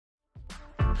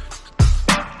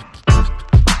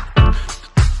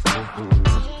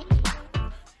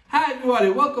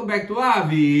everybody, welcome back to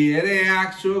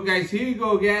avreactshow. Guys, here we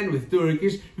go again with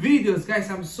Turkish videos. Guys,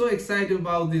 I'm so excited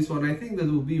about this one. I think that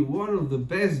will be one of the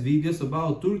best videos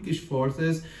about Turkish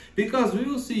forces, because we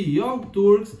will see young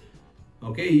Turks,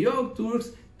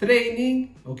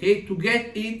 training, to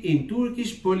get in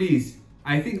Turkish police.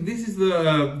 I think this is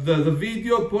the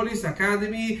video Police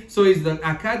Academy. So it's the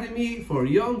academy for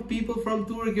young people from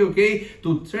Turkey,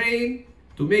 to train,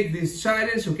 to make this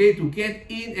challenge, to get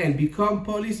in and become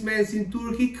policemen in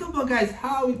Turkey. Come on guys,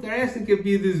 how interesting can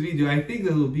be this video? I think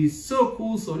that will be so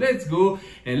cool. So let's go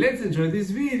and let's enjoy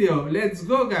this video. Let's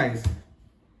go guys.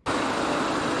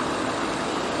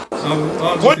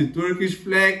 Obviously Turkish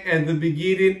flag at the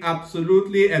beginning,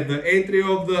 absolutely, at the entry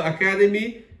of the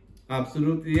academy.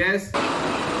 Absolutely, yes.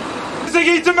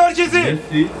 Eğitim merkezi.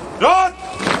 Rahat.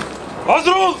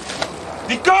 Hazır ol.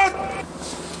 Dikkat.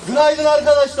 Günaydın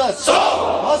arkadaşlar. Sağ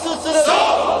ol. Nasılsınız?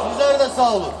 Sağ ol. Sizler de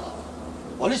sağ olun.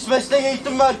 Polis Meslek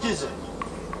Eğitim Merkezi.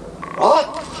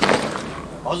 Rahat.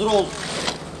 Hazır ol.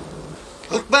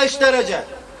 45 derece.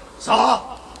 Sağa.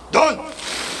 Dön.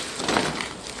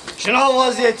 Şınav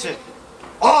vaziyeti.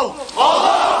 Al.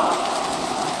 Allah.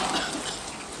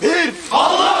 1.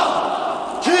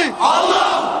 Allah. 2.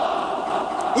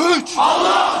 Allah. 3.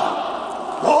 Allah.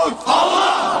 4.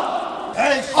 Allah.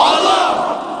 5.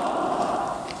 Allah.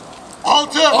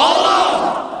 6.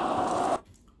 Allah.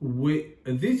 Wait,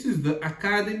 this is the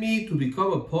academy to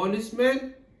become a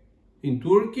policeman in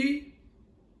Turkey?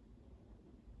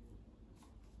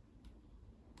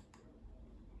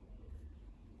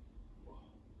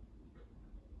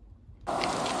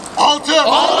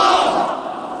 Allah.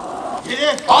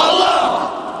 7.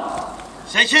 Allah.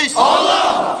 8.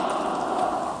 Allah.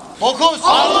 9.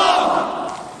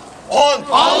 Allah. 10.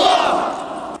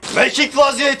 Allah. Mekik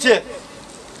vaziyeti.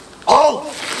 Al.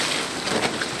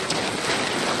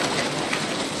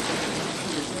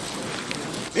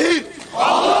 1.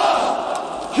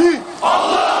 Allah. 2.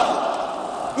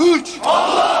 Allah. 3.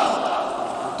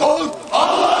 Allah. 4.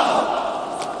 Allah.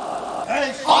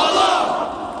 5. Allah.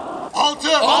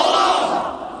 6. Allah.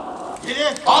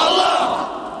 7. Allah.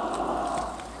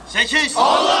 8.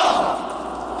 Allah.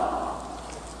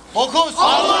 9.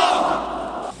 Allah.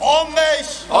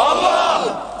 15.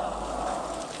 Allah.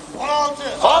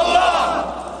 16. Allah.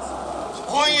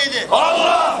 17.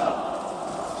 Allah.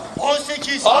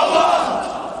 18.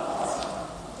 Allah.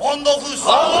 19.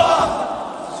 Allah.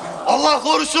 Allah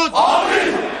korusun.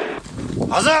 Amin.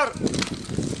 Hazır.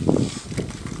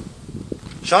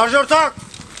 Şarjör tak.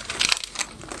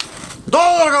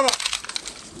 Doğru arkama.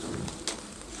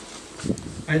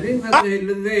 I think that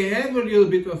they have a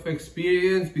little bit of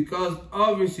experience, because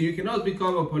obviously you cannot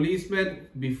become a policeman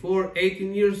before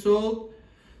 18 years old.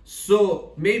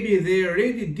 So maybe they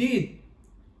already did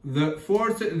the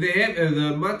force, they have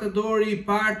the mandatory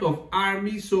part of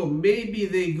army, so maybe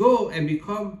they go and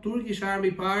become Turkish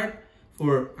army part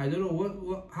for, I don't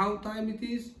know how time it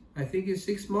is. I think it's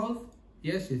 6 months.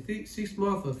 Yes, I think 6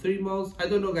 months or 3 months. I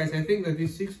don't know guys, I think that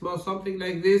it's 6 months, something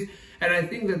like this. And I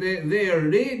think that they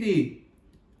already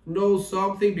know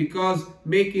something, because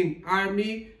making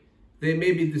army, they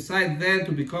maybe decide then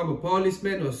to become a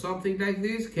policeman or something like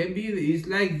this. Can be, it's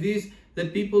like this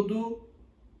that people do.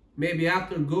 Maybe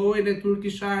after going to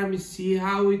Turkish army, see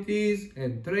how it is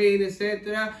and train,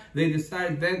 etc. They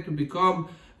decide then to become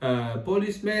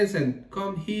policemen and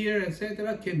come here,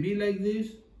 etc. Can be like this.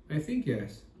 I think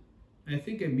yes. I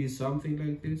think it can be something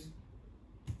like this.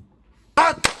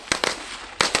 At.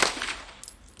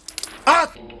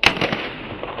 At.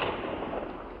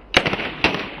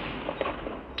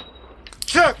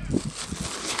 Çık.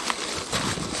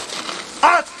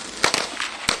 At.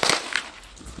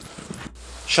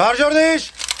 Şarjör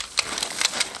değiş.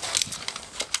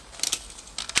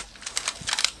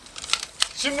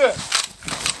 Şimdi.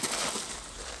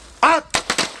 At.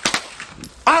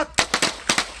 At.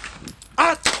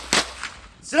 At.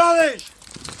 Silah değiş.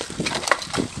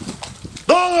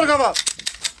 Doldur kafa.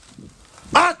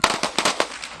 At.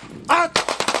 At.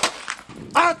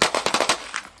 At.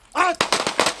 At.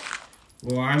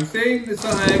 Well, I'm saying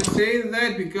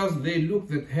that because they look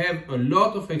that have a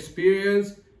lot of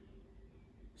experience,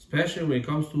 especially when it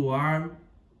comes to arms.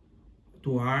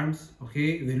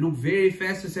 They look very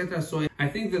fast, etc. So I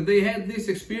think that they had this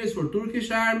experience for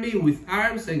Turkish army with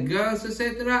arms and guns,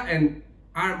 etc. and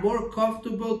are more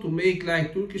comfortable to make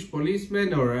like Turkish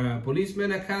policemen or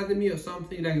policeman academy or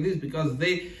something like this, because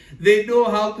they know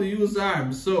how to use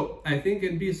arms. So I think it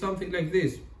can be something like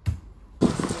this.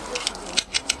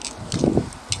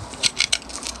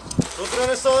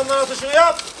 Sutranın sağından atışını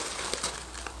yap.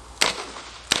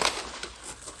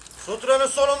 Sutranın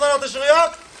solundan atışını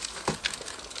yap.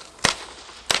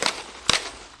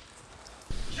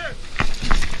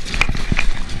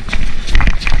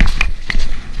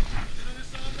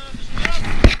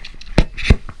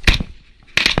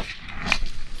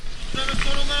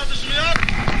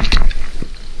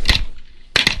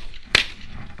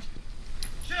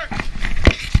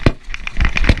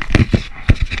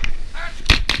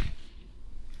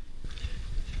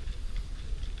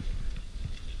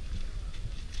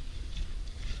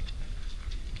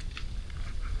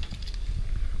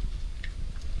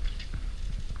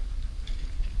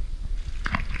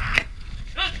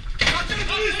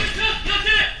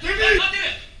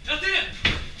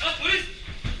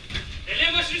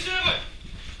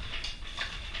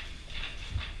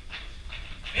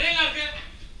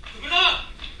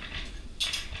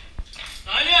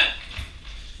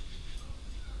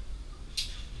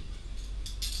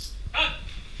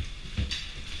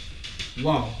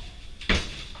 Wow.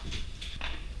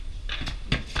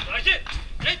 Grazie!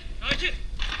 Grazie!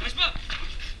 Kaçma!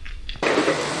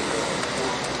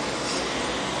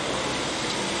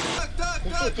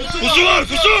 Pusu var,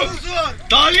 pusu!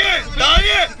 Tahliye!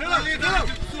 Tahliye!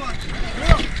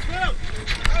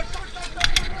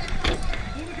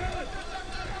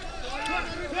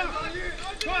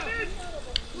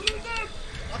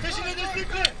 Ateşine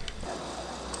destekle.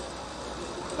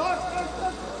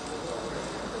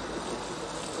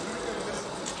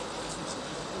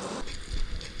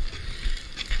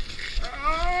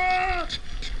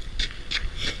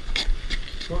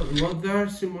 What they are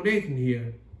simulating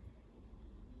here?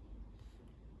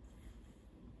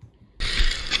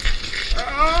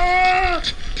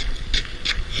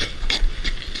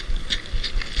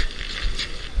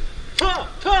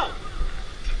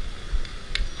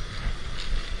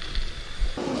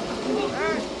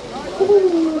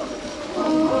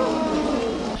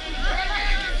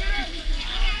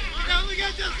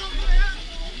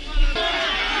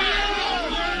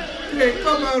 Hey,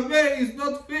 come on, man, it's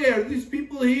not fair. These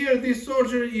people here, this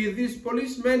soldier, this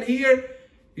policeman here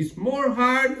is more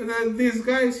hard than these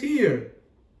guys here.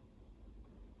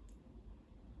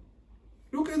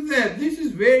 Look at that, this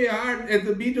is very hard, and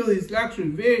the middle is actually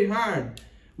very hard.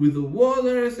 With the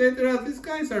water, etc. These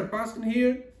guys are passing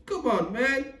here. Come on,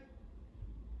 man.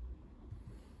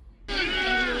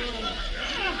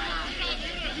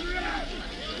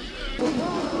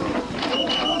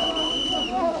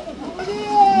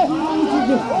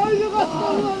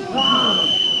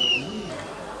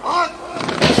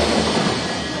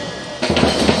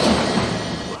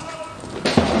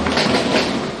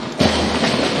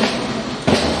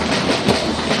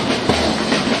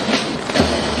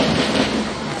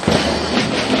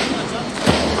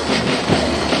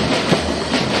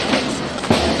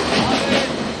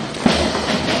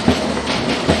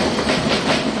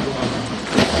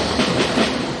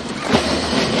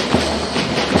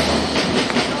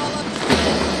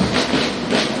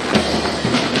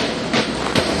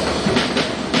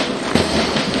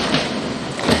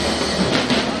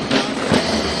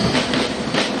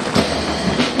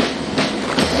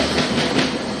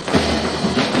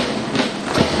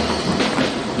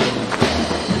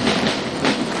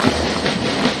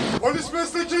 Polis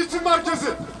Mesleki Eğitim Merkezi.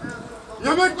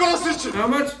 Yemek gazı için. How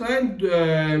much time to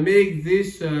make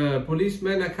this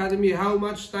policeman academy? How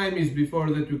much time is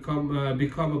before that you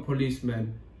become a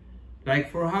policeman?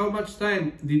 Like, for how much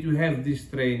time did you have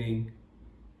this training?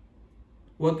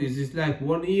 What is this, like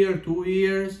 1 year, 2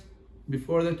 years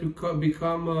before that you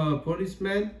become a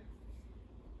policeman?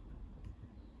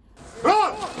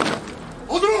 Lan!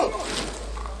 Odur!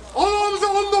 Allah'ımıza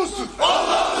hamdolsun.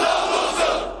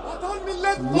 Vatan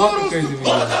millet var What a crazy olsun.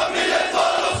 video.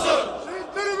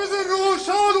 Şehitlerimizin ruhu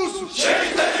şad olsun.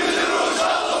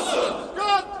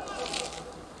 Dikkat!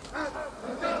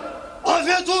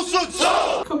 Afiyet olsun.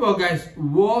 Come on, guys,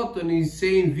 what an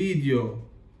insane video.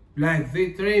 Like,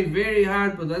 they train very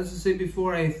hard, but as I said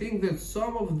before, I think that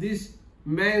some of these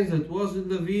men that was in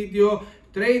the video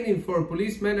training for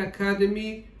Policeman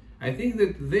Academy, I think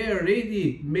that they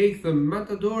already make the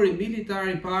mandatory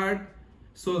military part,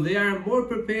 so they are more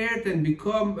prepared and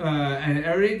become and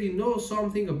already know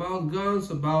something about guns,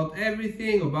 about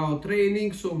everything, about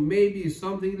training. So maybe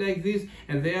something like this,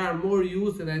 and they are more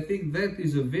used, and I think that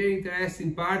is a very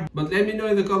interesting part. But let me know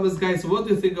in the comments, guys, what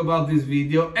you think about this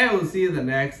video, and we'll see you in the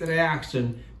next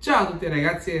reaction. Ciao a tutti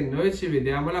ragazzi, e noi ci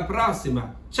vediamo alla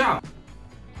prossima. Ciao!